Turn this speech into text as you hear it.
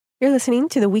You're listening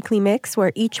to the Weekly Mix,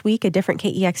 where each week a different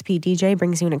KEXP DJ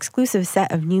brings you an exclusive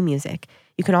set of new music.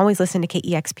 You can always listen to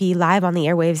KEXP live on the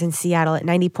airwaves in Seattle at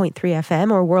 90.3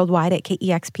 FM or worldwide at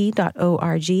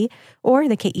kexp.org or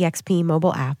the KEXP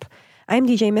mobile app. I'm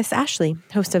DJ Miss Ashley,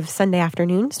 host of Sunday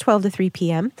Afternoons, 12 to 3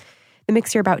 p.m. The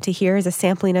mix you're about to hear is a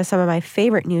sampling of some of my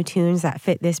favorite new tunes that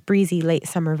fit this breezy late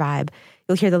summer vibe.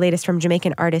 You'll hear the latest from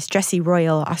Jamaican artist Jesse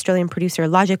Royal, Australian producer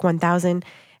Logic 1000,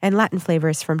 and Latin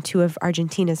flavors from two of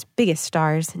Argentina's biggest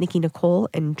stars, Nicki Nicole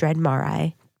and Dread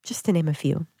Marai, just to name a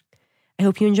few. I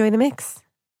hope you enjoy the mix.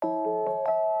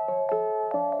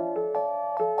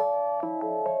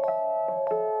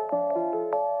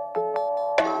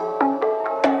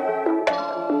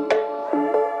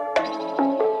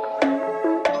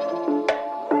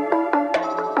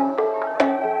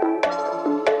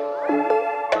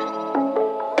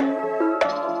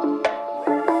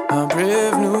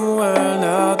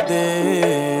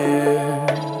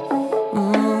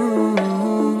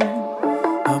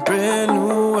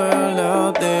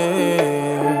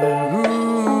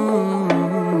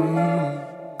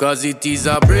 Cause it is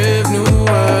a brave new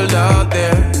world out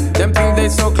there. Them think they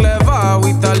so clever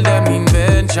with all them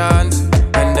inventions,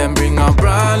 and them bring a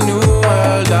brand new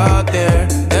world out there.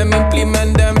 Them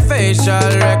implement them facial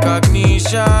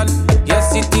recognition.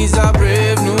 Yes, it is a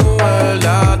brave new world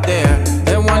out there.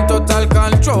 They want total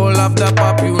control of the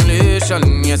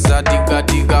population. Yes, I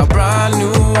dig a brand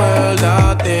new world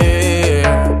out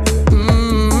there.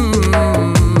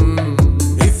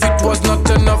 If it was not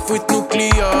enough with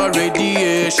nuclear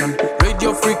radiation,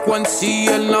 radio frequency,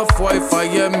 enough Wi-Fi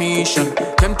emission,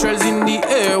 chemtrails in the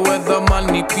air, weather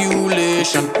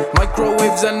manipulation,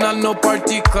 microwaves and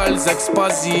nanoparticles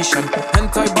exposition,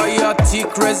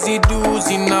 antibiotic residues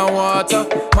in our water,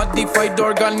 modified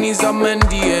organism and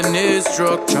DNA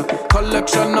structure,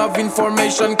 collection of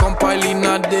information, compiling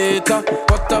a data.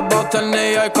 What about an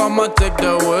AI come and take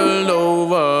the world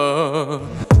over?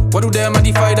 What do they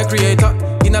modify the creator?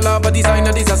 In a lab, a design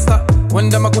a disaster. When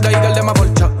them a good eagle, them a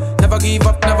vulture. Never give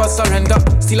up, never surrender.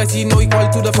 Still I see no equal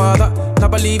to the father.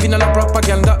 Not believe in a lot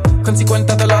propaganda. Consequent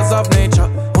of the laws of nature.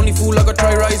 Only fool I go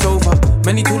try rise over.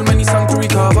 Many tool, many song to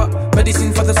recover.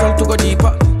 Medicine for the soul to go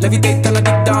deeper. Levitate and I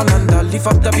dig down under. Lift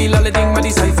up the bill, let ding my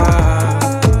decipher.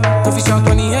 No fish out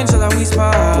when the angels are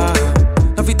whisper.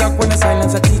 No fi talk when the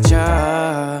silence a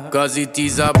teacher. Cause it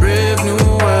is a brave new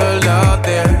world out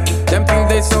there. Them think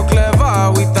they so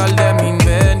clever with all them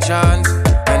inventions,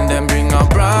 and them bring a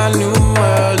brand new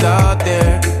world out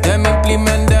there. Them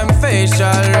implement them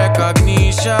facial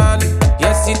recognition.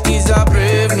 Yes, it is a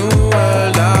brave new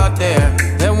world out there.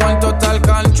 They want total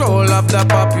control of the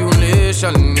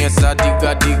population. Yes, I dig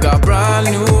a brand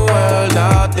new world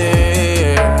out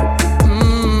there.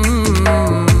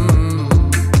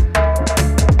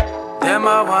 Them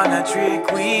I wanna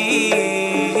trick we,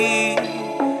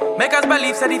 make us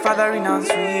believe that the Father in us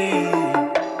sweet.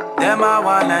 Them I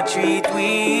wanna treat we,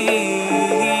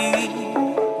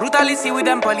 brutally see with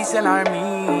them police and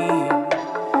army.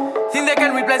 Think they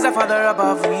can replace the Father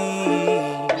above we.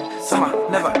 Some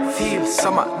never feel,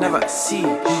 some never see.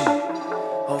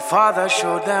 Oh Father,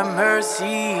 show them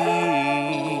mercy.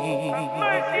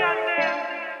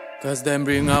 Cause them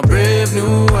bring a brave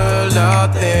new world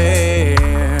out there.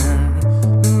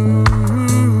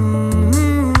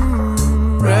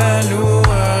 Brand new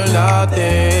world out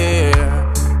there.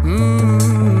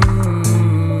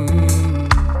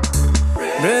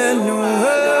 Brand new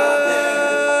world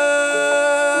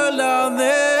out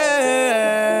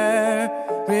there.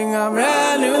 Bring a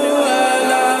brand new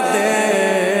world out there.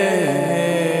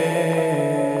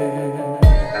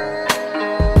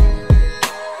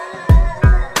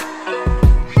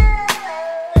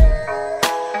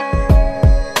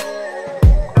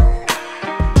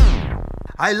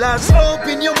 I lost hope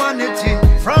in humanity.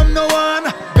 From no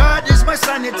one, God is my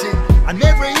sanity. And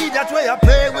every that way I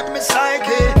play with me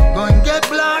psyche. Go and get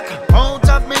black out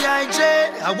of me IJ.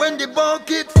 And when the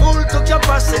bucket full to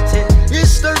capacity,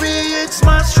 history, it's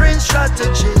my strange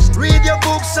strategies. Read your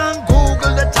books and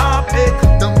Google the topic.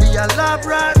 Don't be a lab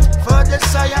rat for the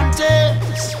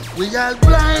scientists. We are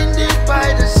blinded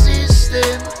by the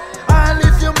system. All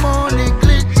if your money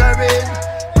glittering,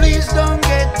 please don't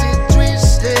get it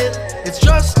twisted. It's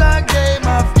just a game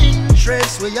of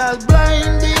interest. We are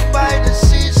blinded by the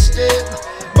system,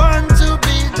 born to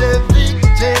be the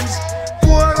victims.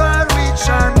 Poor or rich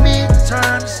or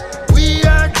midterms, we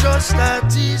are just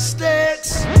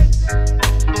statistics.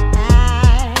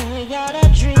 I got a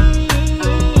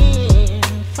dream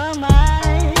for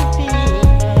my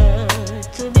people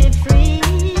to be free.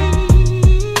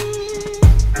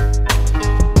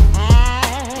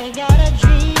 I got a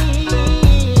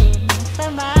dream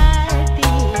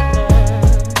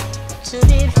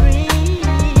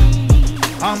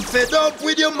I'm fed up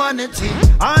with humanity,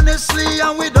 honestly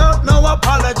and without no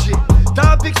apology.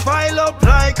 Topics pile up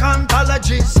like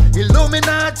anthologies.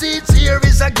 Illuminati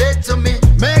theories are get to me.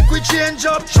 Make we change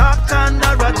up chapter and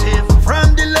narrative.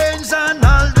 From the lanes and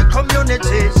all the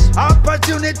communities.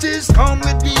 Opportunities come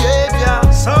with behavior,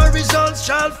 so results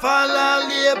shall follow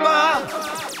labor.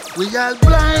 We are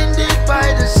blinded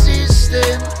by the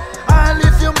system. All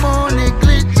if your money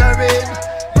glittering,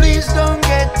 please don't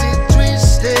get it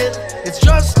twisted. It's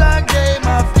just a game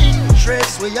of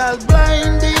interest. We are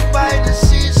blinded by the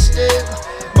system,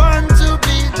 born to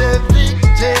be the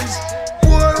victims.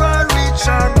 Poor or rich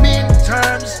or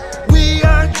midterms, we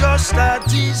are just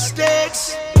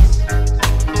statistics.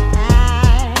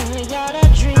 I got a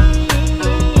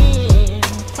dream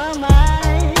for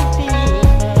my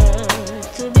people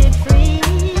to be free.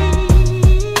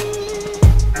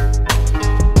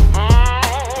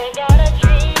 I got a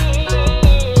dream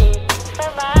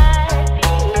for my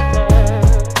people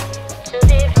to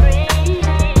be free.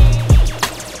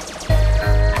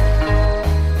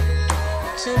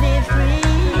 To be free.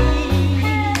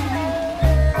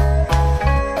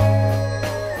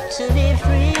 To be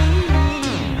free.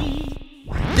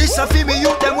 This a fi me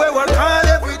youth them we work hard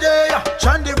every day.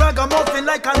 Chant the ragamuffin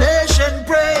like a nation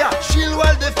prayer. Shield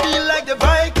while they feel like the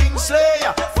Viking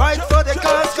slayer. Fight for the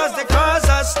cause the cause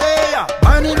are stay.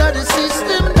 Man inna the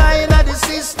system, die inna the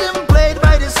system. Played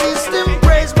by the system,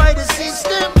 praised by the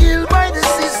system. Killed by the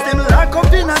system, locked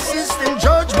up in a system.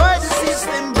 Judged by the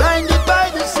system, blinded by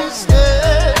the system.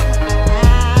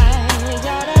 I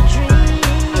got a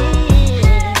dream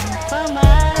for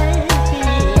my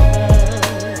people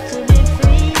to be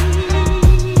free.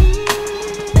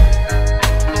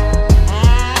 I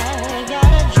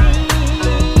got a dream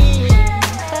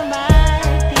for my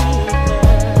people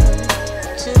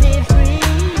to be free.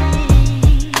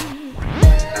 I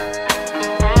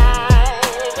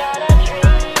got a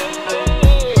dream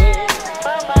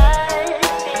for my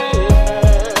people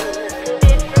to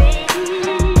be free.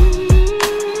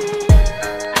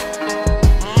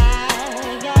 I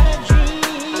got a dream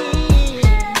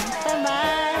for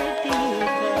my people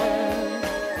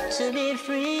to be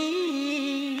free.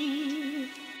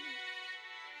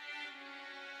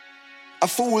 A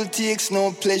fool takes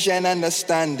no pleasure in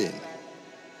understanding,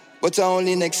 but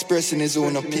only in expressing his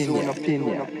own opinion.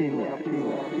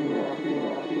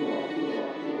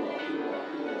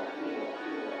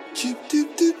 Chip,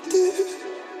 dip, dip, dip.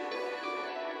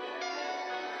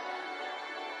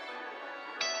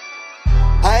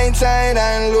 High tide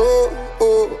and low,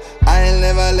 oh, I'll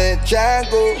never let Jah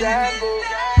go.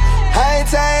 High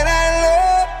tide and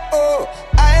low, oh,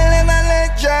 I'll never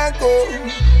let Jah go.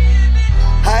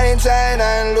 High tide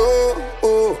and low,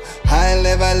 oh, I'll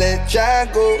never let Jah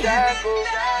go.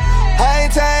 High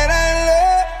tide and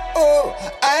low, oh,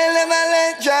 I'll never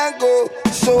let Jah go.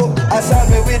 So, assault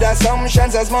me with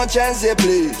assumptions as much as you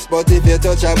please. But if you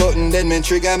touch a button, then me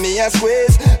trigger me a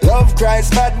squeeze. Love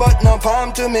Christ bad, but no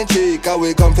palm to me cheek. I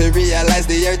will come to realize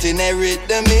the earth inherit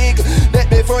the meek. That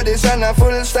before the sun a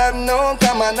full stop, no,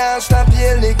 come on now, stop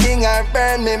yell the king or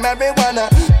burn me marijuana.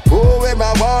 Go where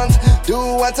I want, do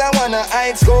what I wanna.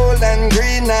 It's gold and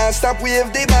green now, stop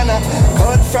wave the banner.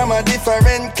 Cut from a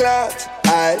different cloth.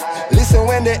 I listen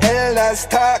when the elders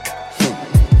talk.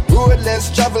 Roadless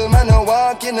travel, man, I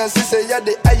walk in a sister, you're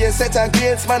the highest set of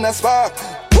grades, man, I spark.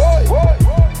 Boy,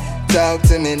 talk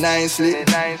to me nicely.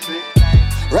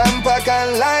 Rampack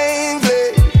and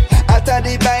lively. After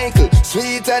the Bible,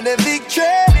 sweet at the victory.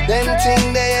 Them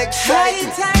thing they excite.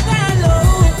 High tide and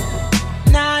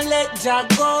low, now let Jah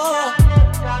go.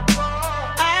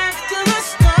 After a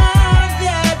storm,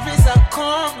 there is a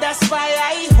calm. That's why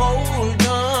I hold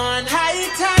on. High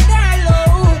tide and low.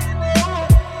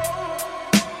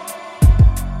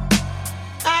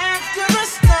 After a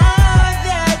storm,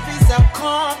 there is a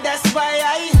calm. That's why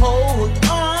I hold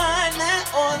on.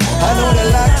 I know the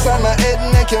locks on my head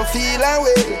make you feel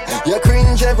away. You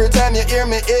cringe every time you hear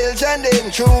me hail your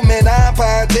name. True me not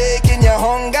partake in your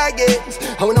hunger games.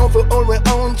 I know for all we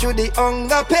own through the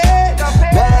hunger pain.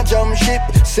 Now jump ship,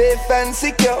 safe and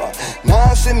secure.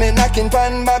 Now see me knocking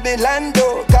pan Babylon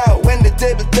door. Cause when the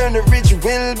table turn, the rich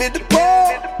will be the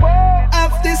poor.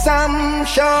 Of this I'm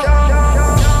sure.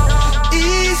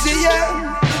 Easier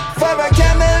for a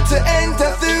camel to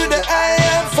enter through the eye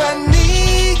of a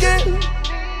needle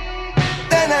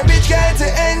than a rich guy to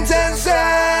enter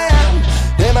Zion.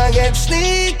 Them I get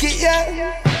sneaky,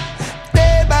 yeah.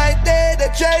 Day by day they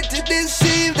try to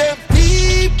deceive the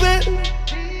people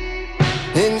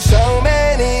in so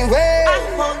many ways.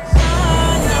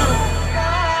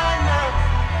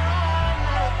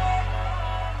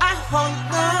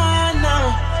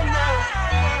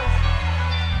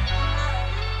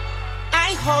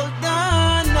 hold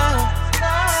on.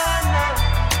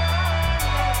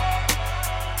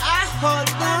 I hold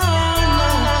on.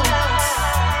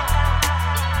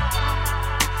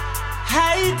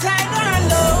 High tide or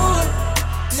low,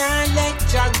 now let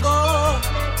ya go.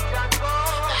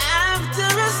 After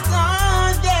a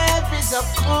storm, there is a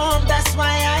calm. That's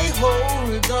why I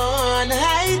hold on.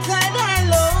 High tide or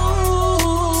low.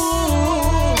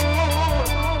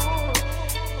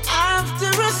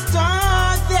 After a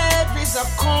storm, there is a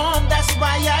calm. That's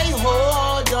why I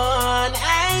hold on.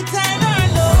 High tide or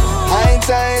low. High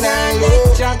tide and low.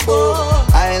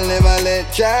 I'll never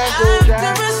let ya go.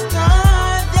 After a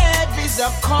storm, there is a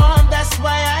calm. That's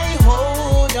why I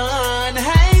hold on.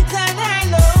 High tide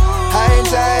and low. High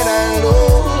tide and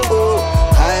low.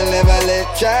 I'll never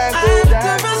let ya go.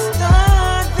 After a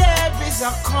storm, there is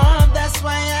a calm. That's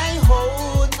why I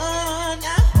hold on.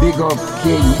 Big up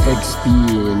KEXP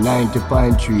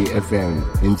 90.3 FM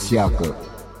in Seattle.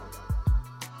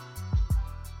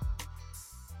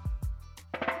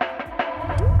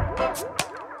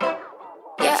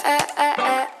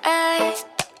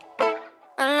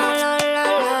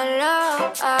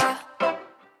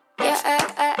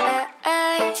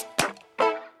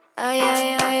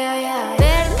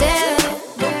 Verte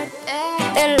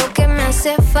es lo que me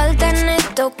hace falta en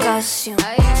esta ocasión.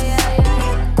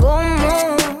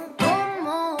 ¿Cómo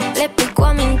le explico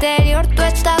a mi interior toda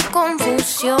esta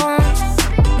confusión?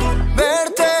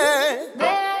 Verte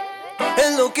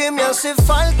es lo que me hace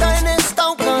falta en esta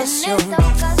ocasión.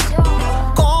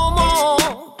 ¿Cómo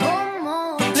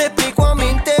le explico a mi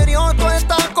interior toda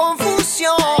esta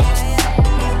confusión?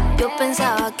 Yo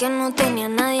pensaba que no tenía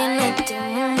nadie en este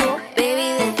mundo,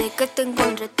 baby, desde que te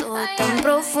encontré todo es tan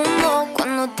profundo.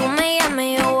 Cuando tú me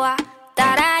llames yo voy a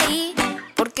estar ahí,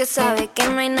 porque sabes que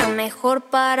no hay nada mejor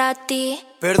para ti.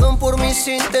 Perdón por mis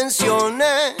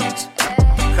intenciones,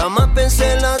 jamás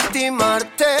pensé en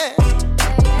lastimarte.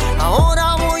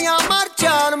 Ahora voy a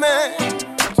marcharme,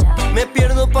 me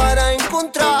pierdo para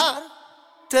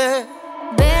encontrarte.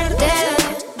 Verte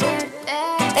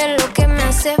es lo que me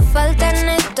hace falta en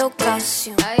esta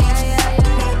ocasión.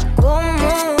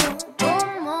 ¿Cómo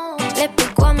le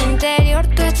explico a mi interior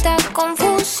toda esta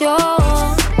confusión?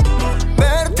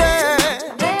 Verte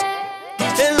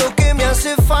es lo que me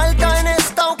hace falta en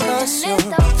esta ocasión.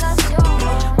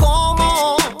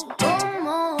 ¿Cómo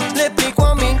le explico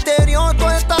a mi interior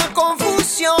toda esta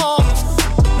confusión?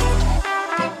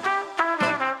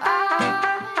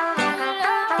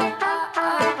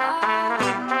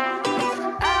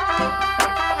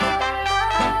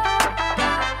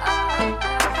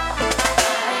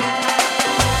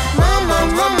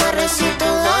 Mamá, recito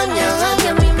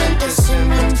daña mi mente, se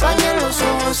me empañan los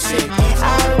ojos si te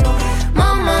hablo.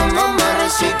 Mamá,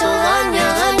 recito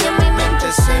daña mi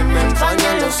mente, se me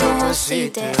empañan los ojos si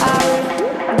te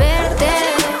hablo. Verte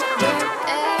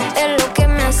es lo que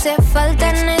me hace falta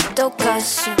en esta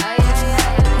ocasión.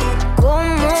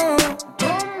 ¿Cómo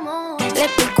le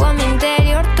explico a mi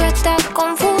interior toda esta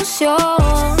confusión?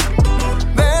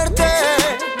 Verte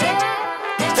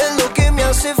es lo que me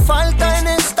hace falta en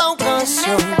esta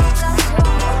ocasión.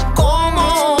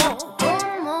 ¿Cómo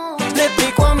le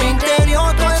explico a mi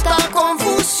interior toda esta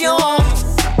confusión?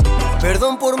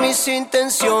 Perdón por mis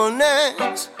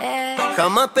intenciones,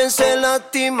 jamás pensé en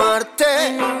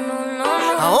lastimarte.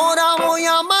 Ahora voy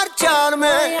a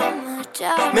marcharme,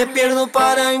 me pierdo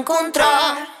para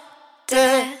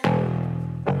encontrarte.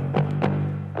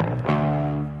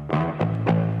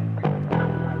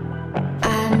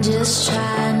 I'm just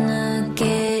trying to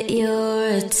get your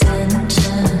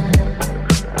attention.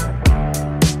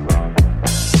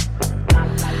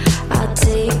 I'll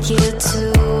take you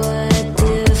to a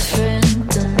different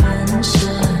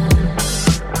dimension.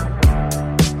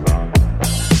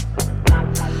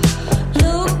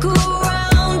 Look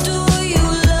around, do you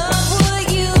love what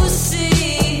you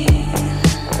see?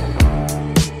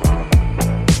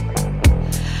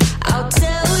 I'll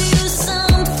tell you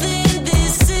something,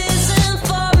 this isn't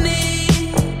for me.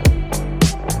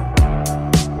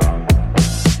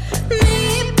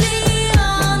 Meet me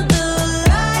on the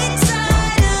right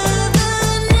side of the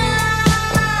night.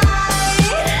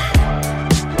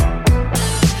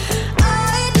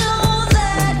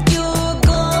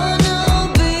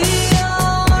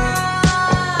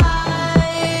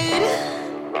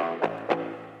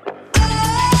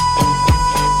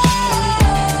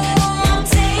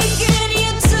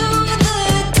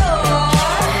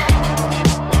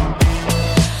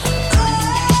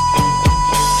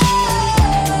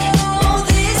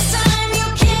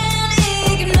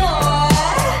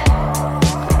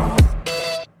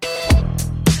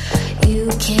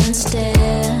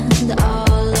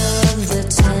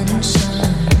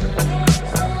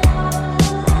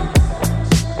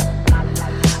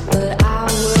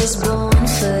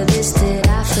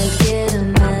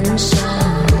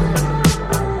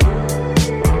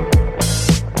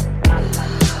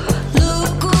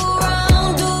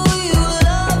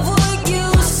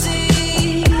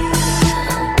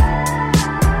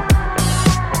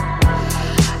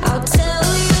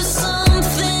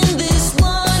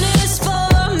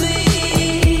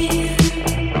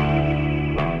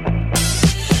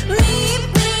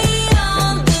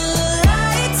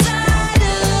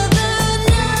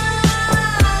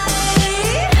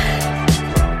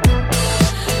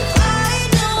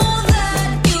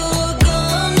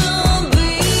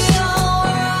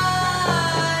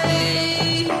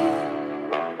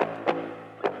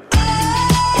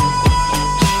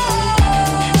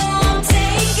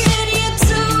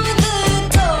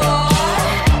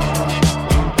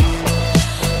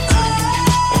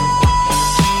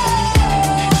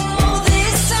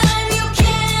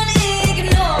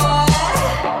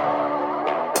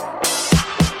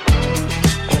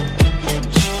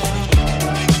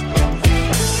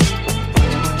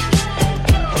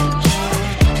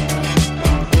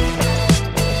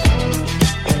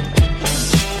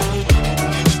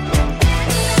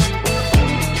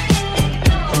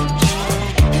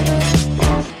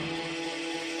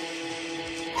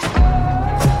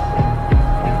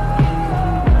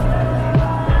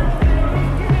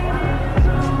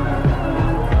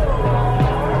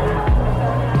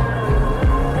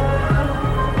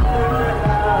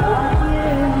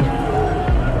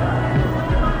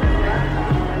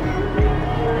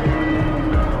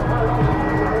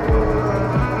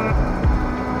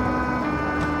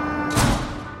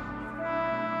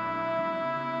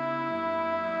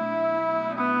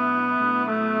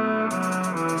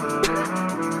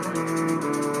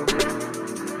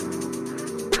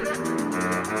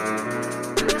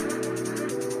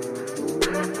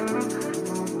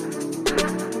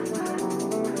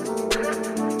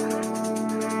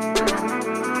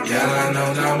 E ela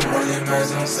não dá mole,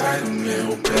 mas não sai do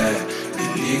meu pé.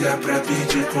 Me liga pra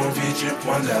pedir convite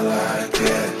quando ela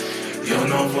quer. E eu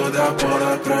não vou dar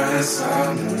bola pra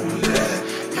essa mulher.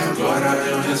 E agora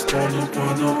eu respondo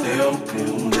quando eu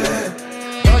puder.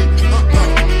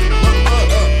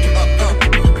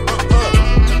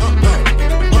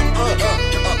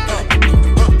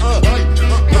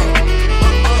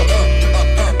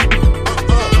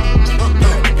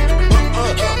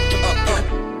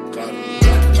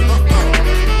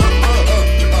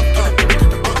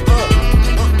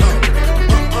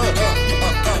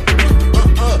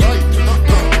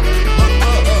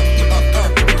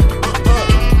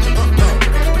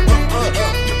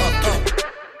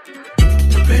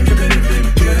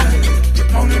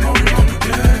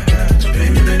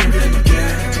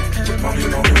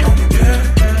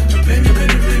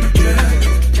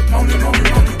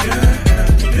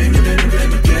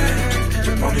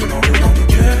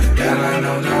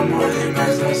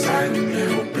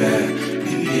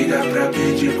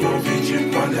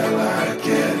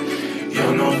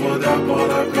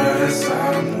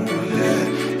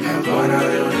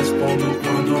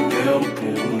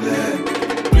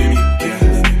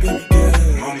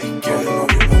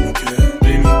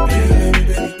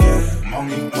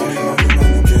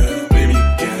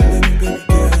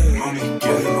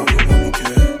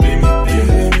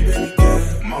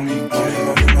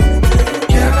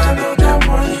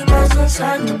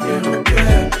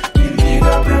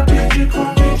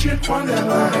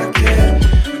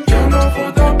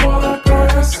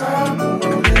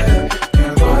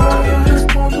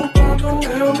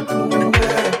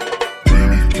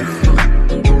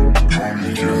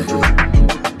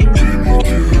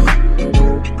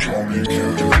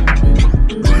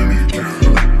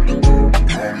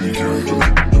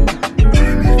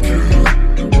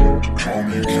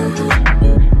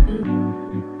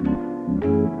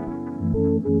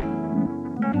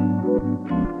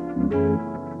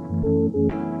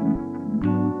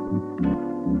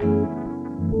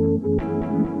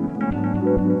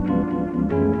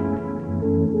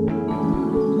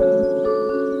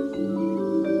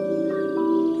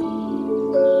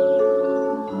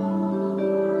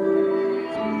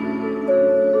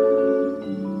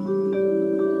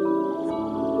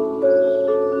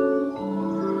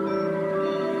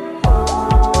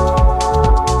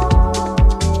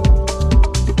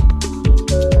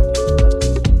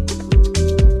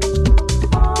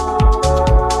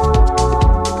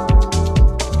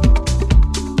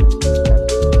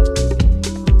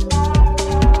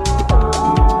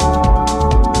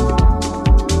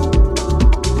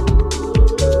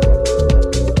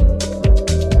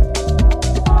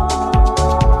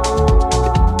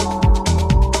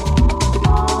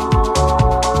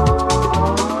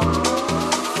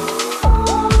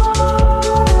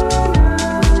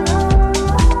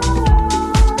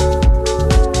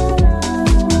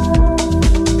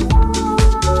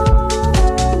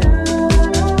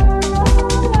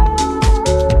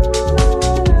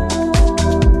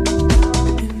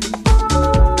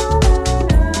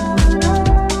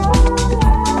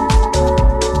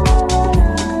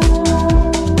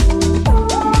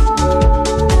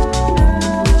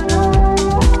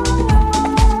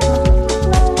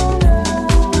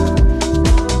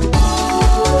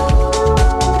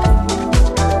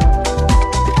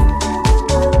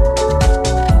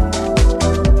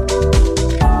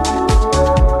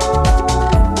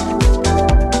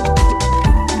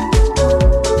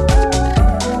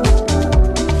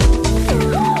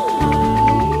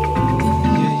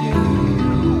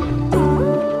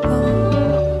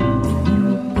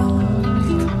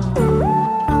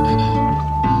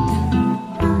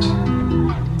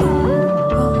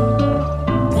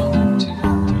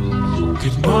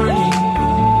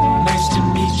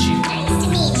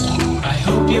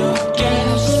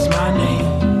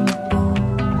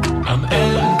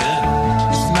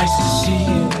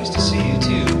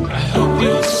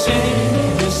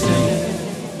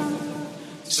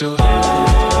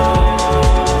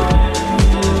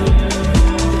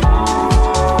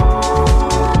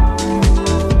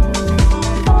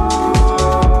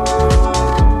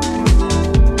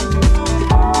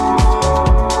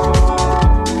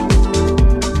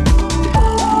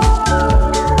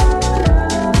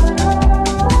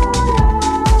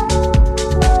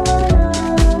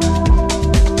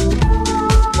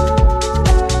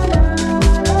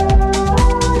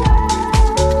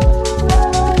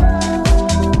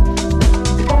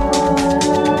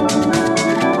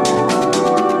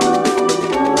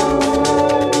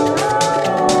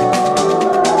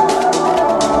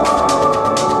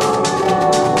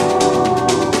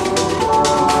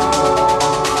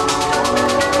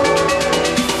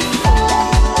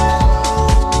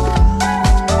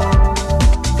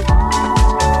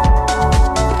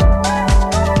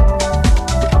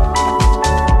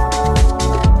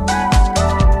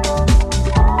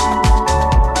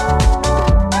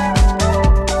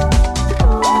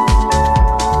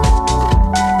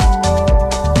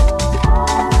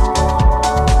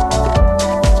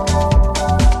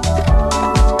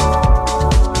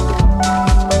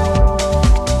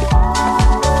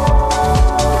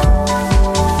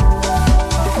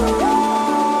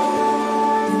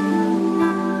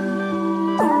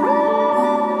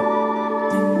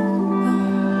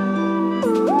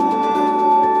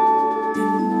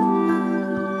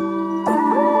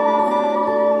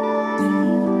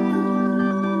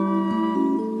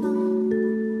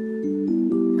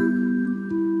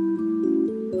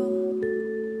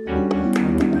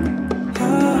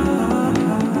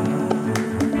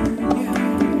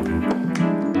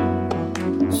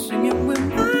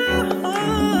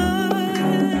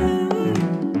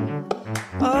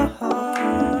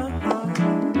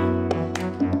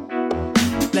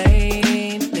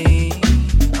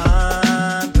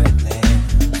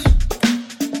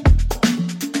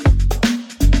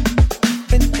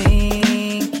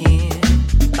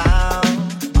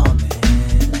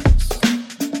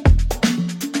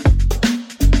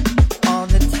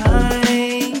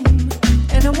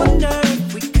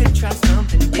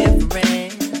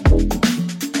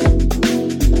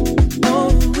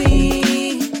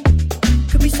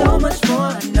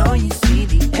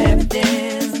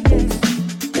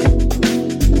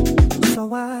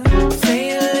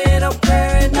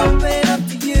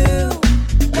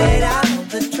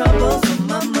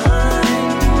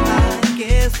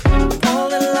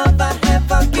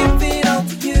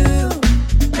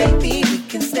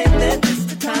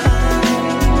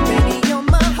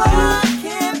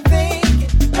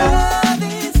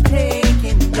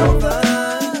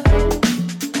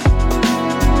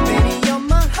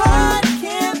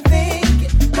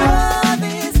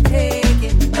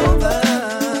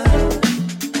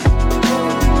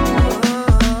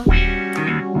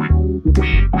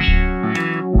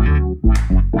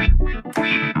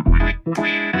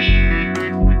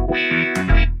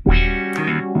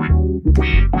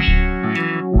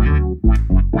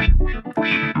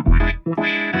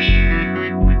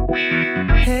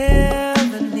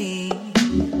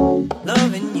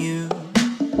 loving you,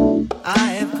 I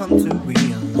have come to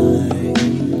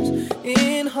realize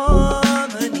in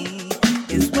harmony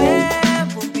is where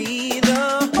we'll be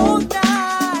the whole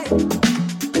night.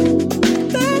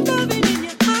 The loving in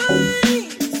your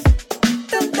eyes,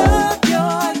 the love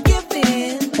you're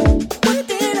giving,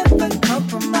 wouldn't ever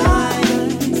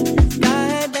compromise.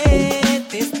 God, let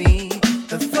this be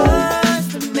the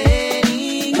first of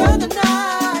many other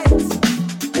nights.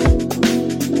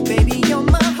 Baby, you're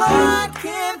my heart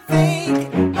can't fake.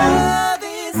 Love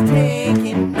is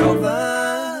taking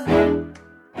over.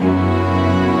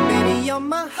 Baby, you're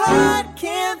my heart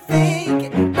can't fake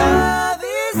it. Love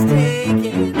is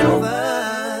taking over.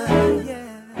 Yeah.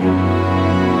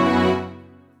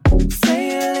 Say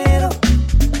a little.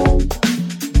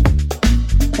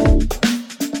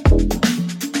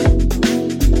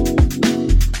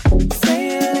 Say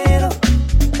a little.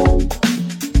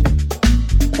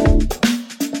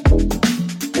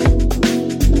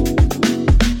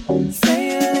 Say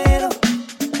a little.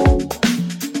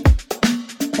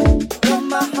 You're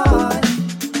my heart.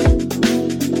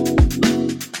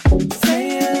 Say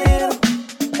a little.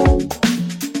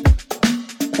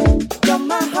 You're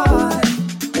my heart.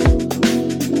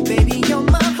 Baby, you're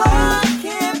my heart.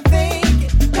 Can't fake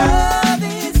it. Love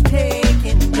is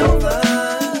taking over.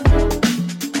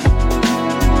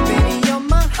 Baby, you're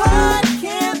my heart.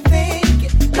 Can't fake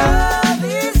it. Love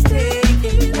is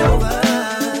taking over.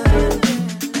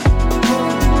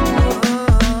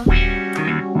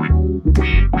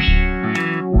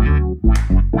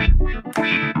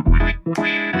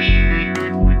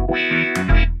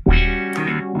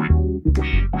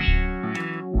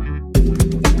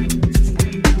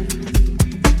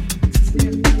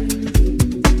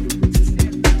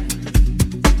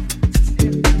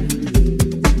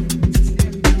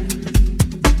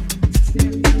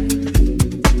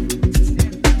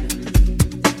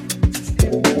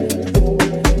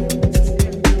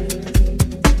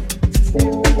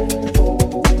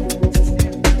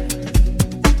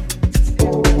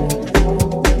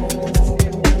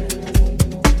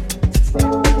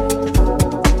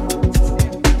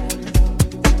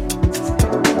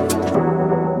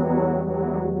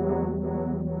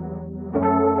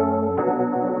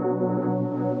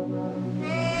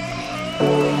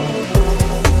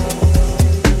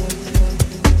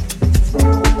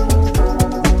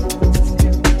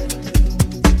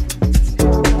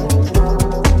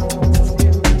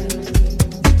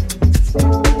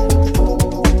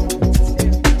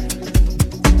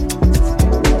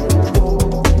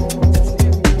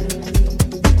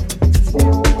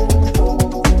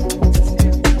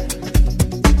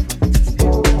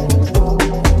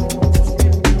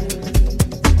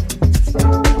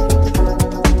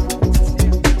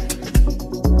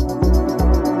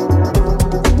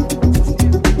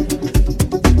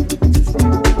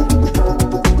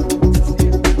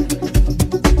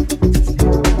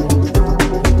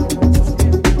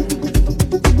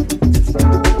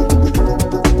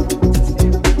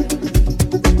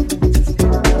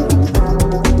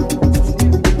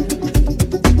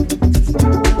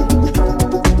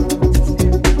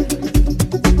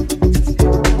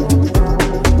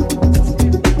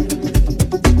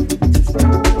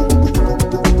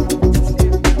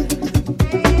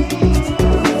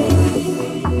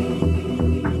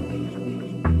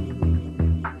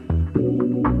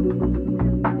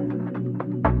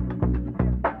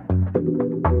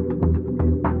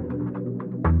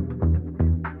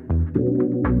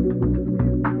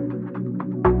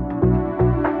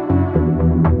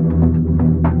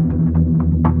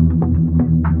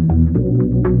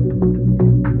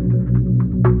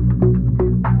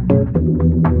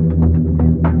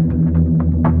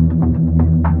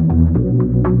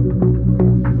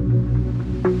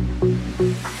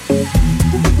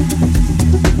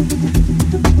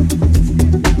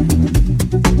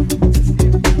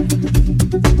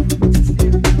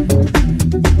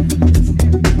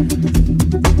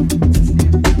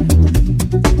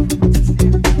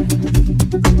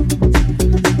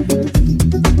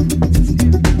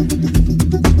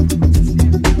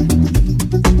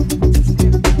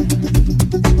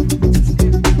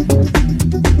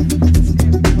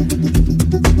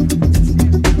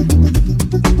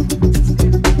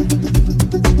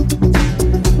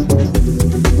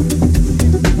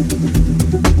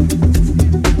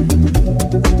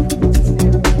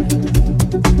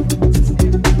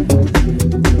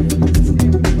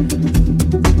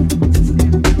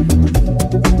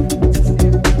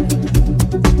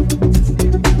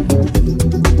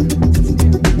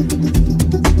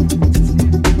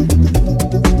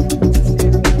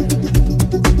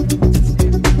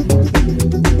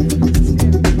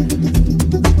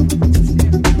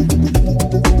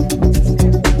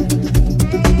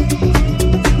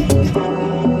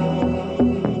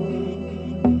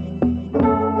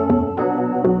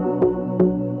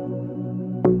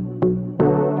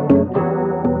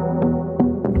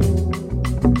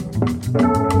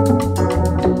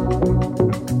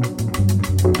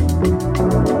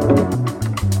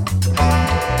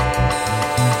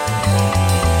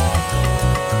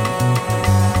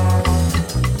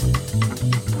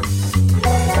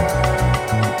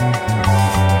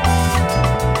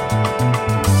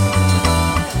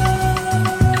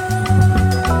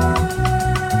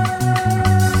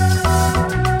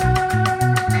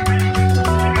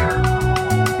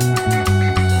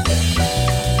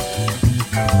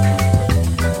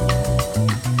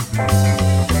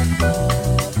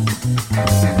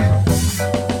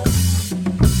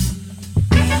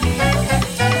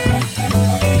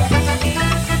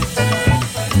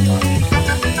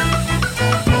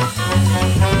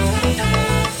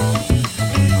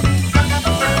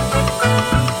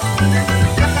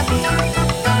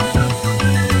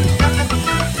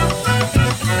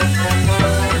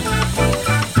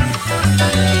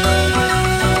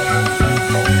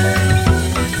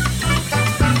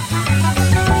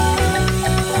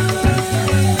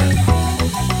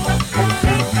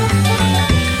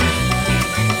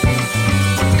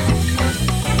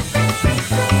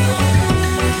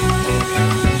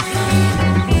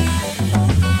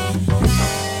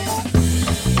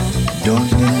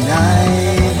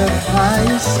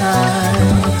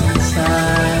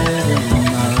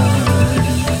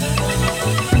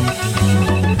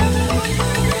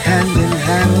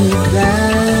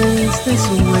 danced this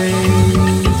way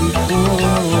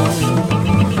before.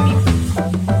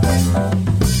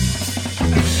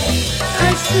 I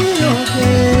see your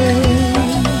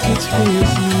gaze, it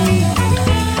fills me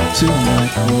to my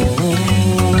core.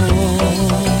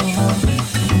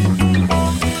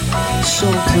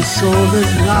 Soul to soul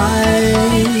is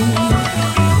life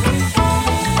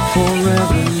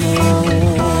forevermore.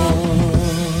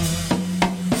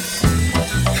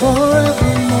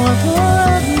 Forevermore,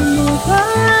 forevermore,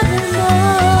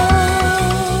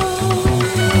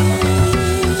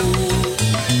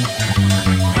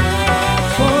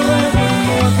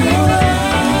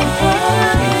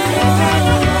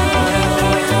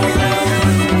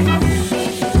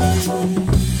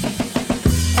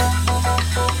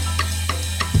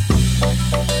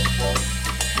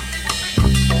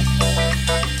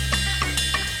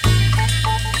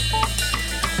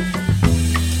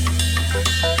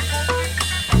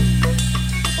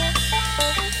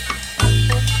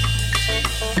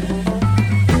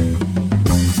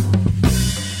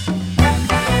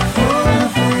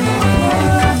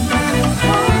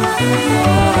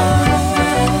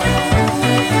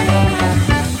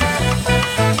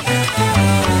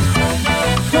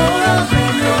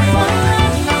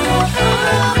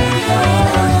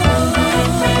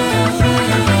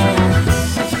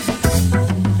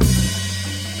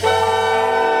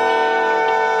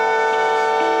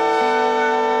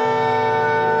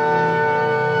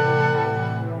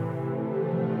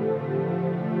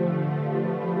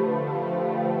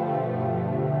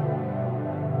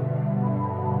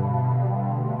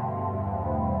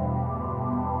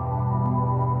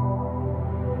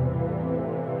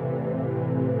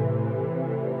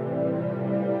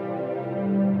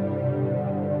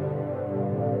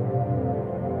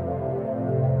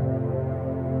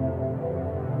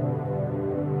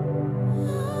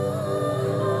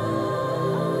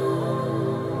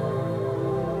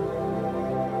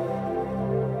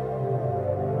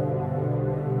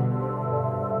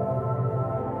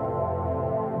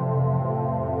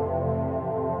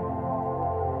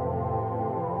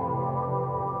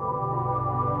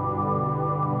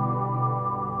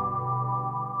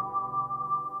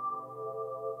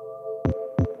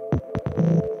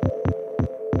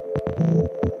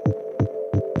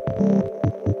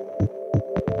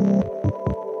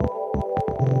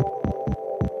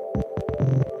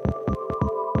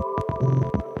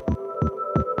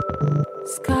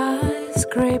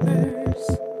 Skyscrapers,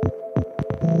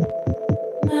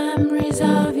 memories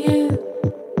of you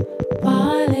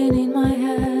piling in my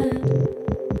head,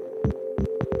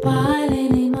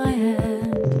 piling in my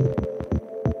head.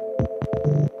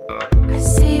 I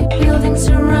see buildings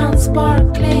around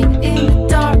sparkling in the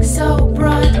dark, so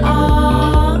bright.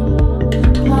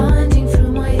 Blinding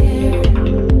through my hair,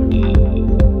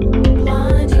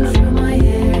 blinding through my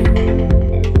hair.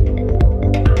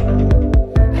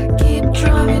 I keep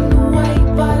driving away,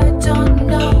 but I don't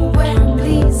know where.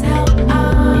 Please help,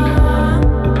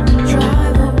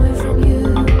 drive away from you,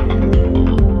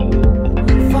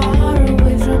 far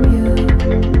away from you.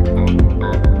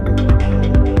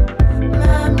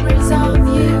 Memories of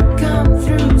you come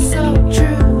through so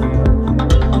true.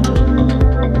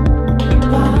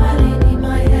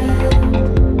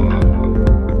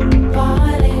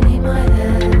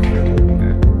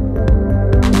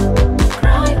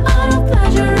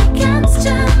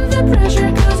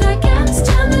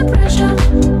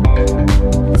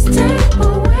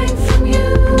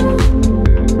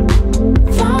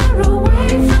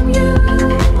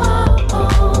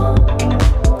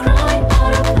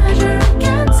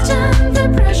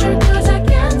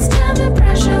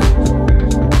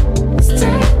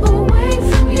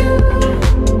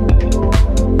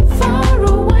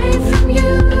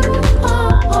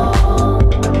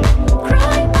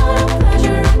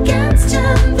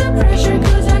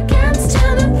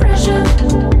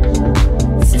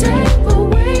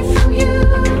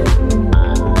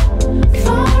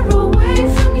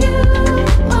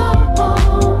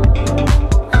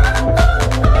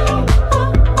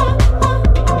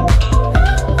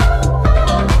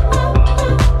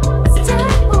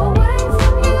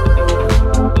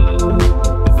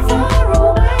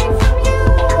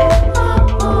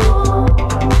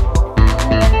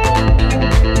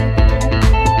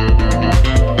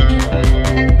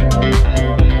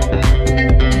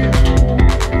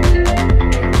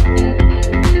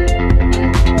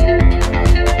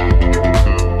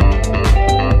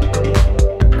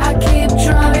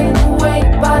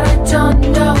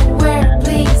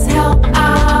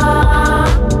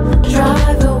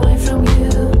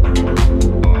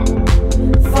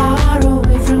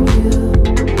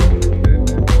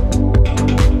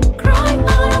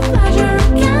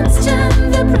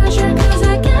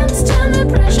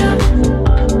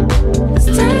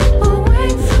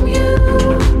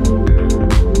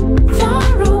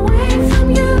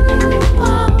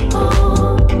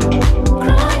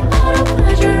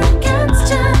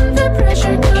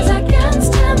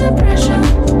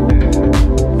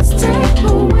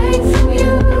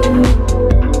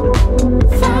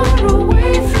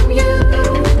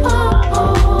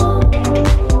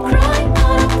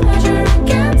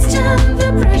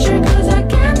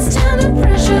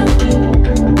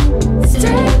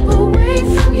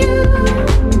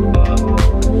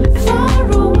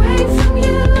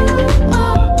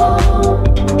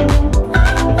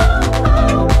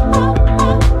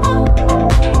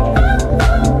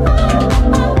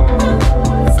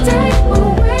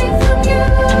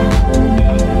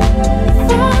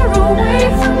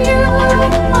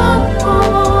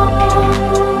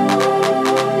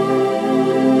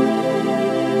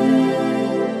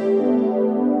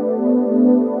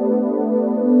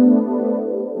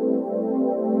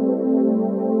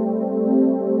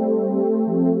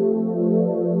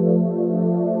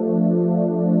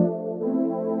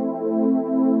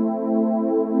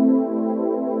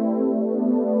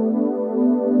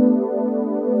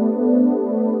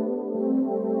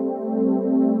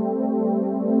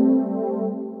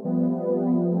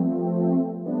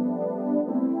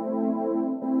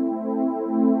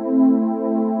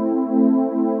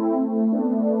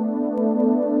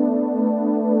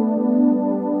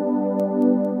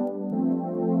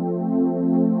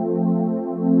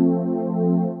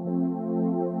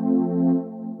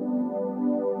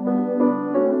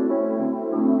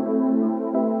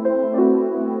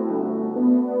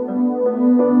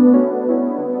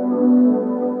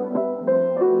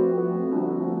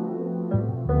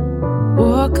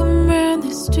 Walk around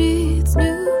the streets,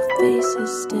 new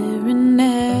faces staring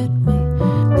at me.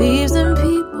 Leaves and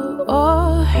people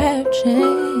all have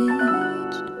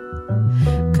changed.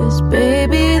 'Cause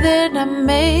baby, they're not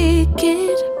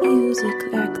making music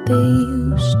like they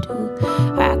used to.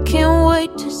 I can't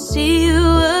wait to see you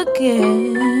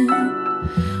again.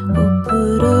 We'll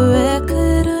put a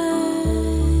record on,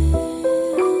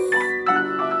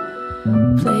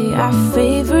 play our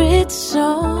favorite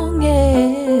song,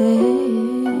 yeah.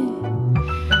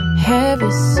 Have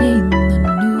you seen the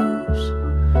news?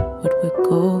 What we're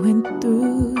going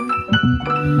through?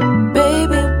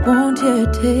 Baby, won't you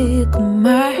take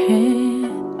my hand?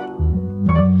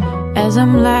 As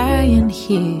I'm lying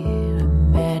here,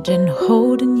 imagine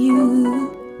holding you.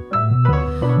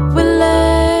 Will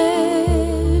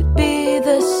it be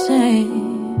the same?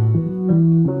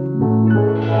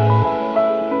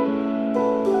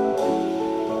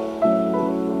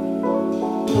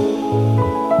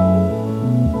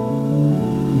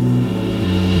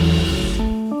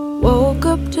 Woke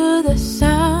up to the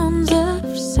sounds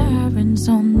of sirens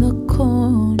on the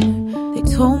corner. They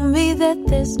told me that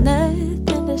there's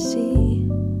nothing to see.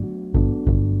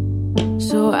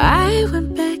 So I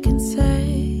went back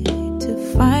inside to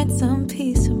find some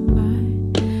peace of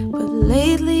mind. But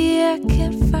lately I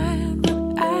can't find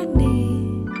what I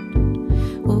need.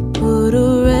 We'll put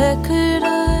a record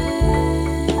on,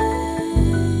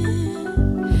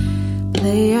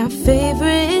 play our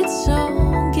favorite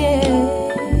song, yeah.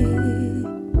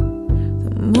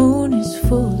 The moon is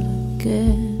full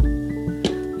again,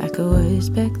 like it was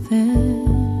back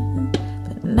then.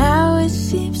 But now it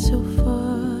seems so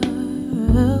far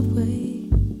away.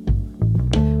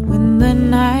 When the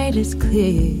night is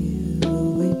clear,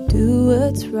 will we do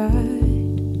what's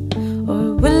right?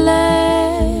 Or will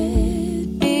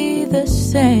it be the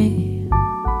same?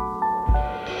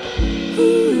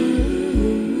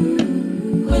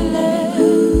 Will it?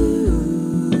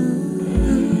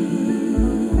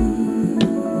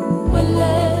 Will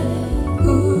it?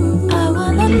 I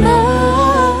wanna know.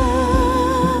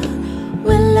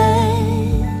 Will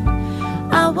it?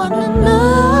 I wanna know.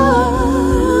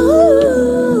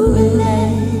 Will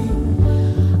it?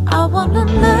 I wanna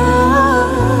know.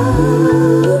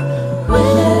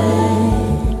 Will it?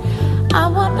 I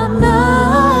wanna know.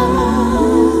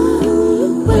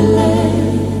 Will it?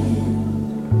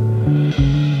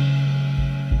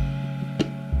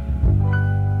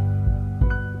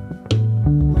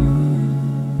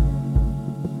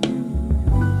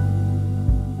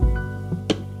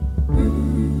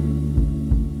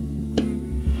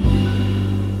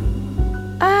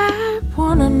 I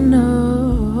wanna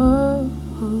know.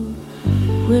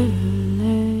 Will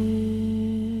it?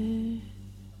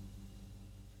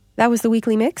 That was the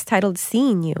weekly mix titled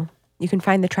Seeing You. You can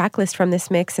find the track list from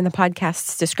this mix in the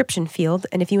podcast's description field,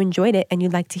 and if you enjoyed it and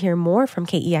you'd like to hear more from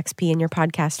KEXP in your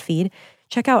podcast feed,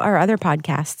 check out our other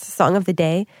podcasts, Song of the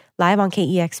Day, live on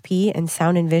KEXP, and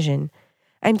Sound and Vision.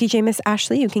 I'm DJ Miss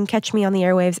Ashley. You can catch me on the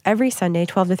airwaves every Sunday,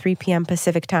 12 to 3 p.m.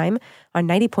 Pacific Time on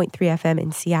 90.3 FM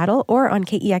in Seattle or on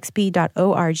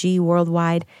KEXP.org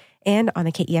worldwide and on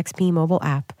the KEXP mobile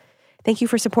app. Thank you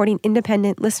for supporting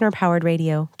independent, listener-powered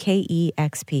radio,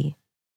 KEXP.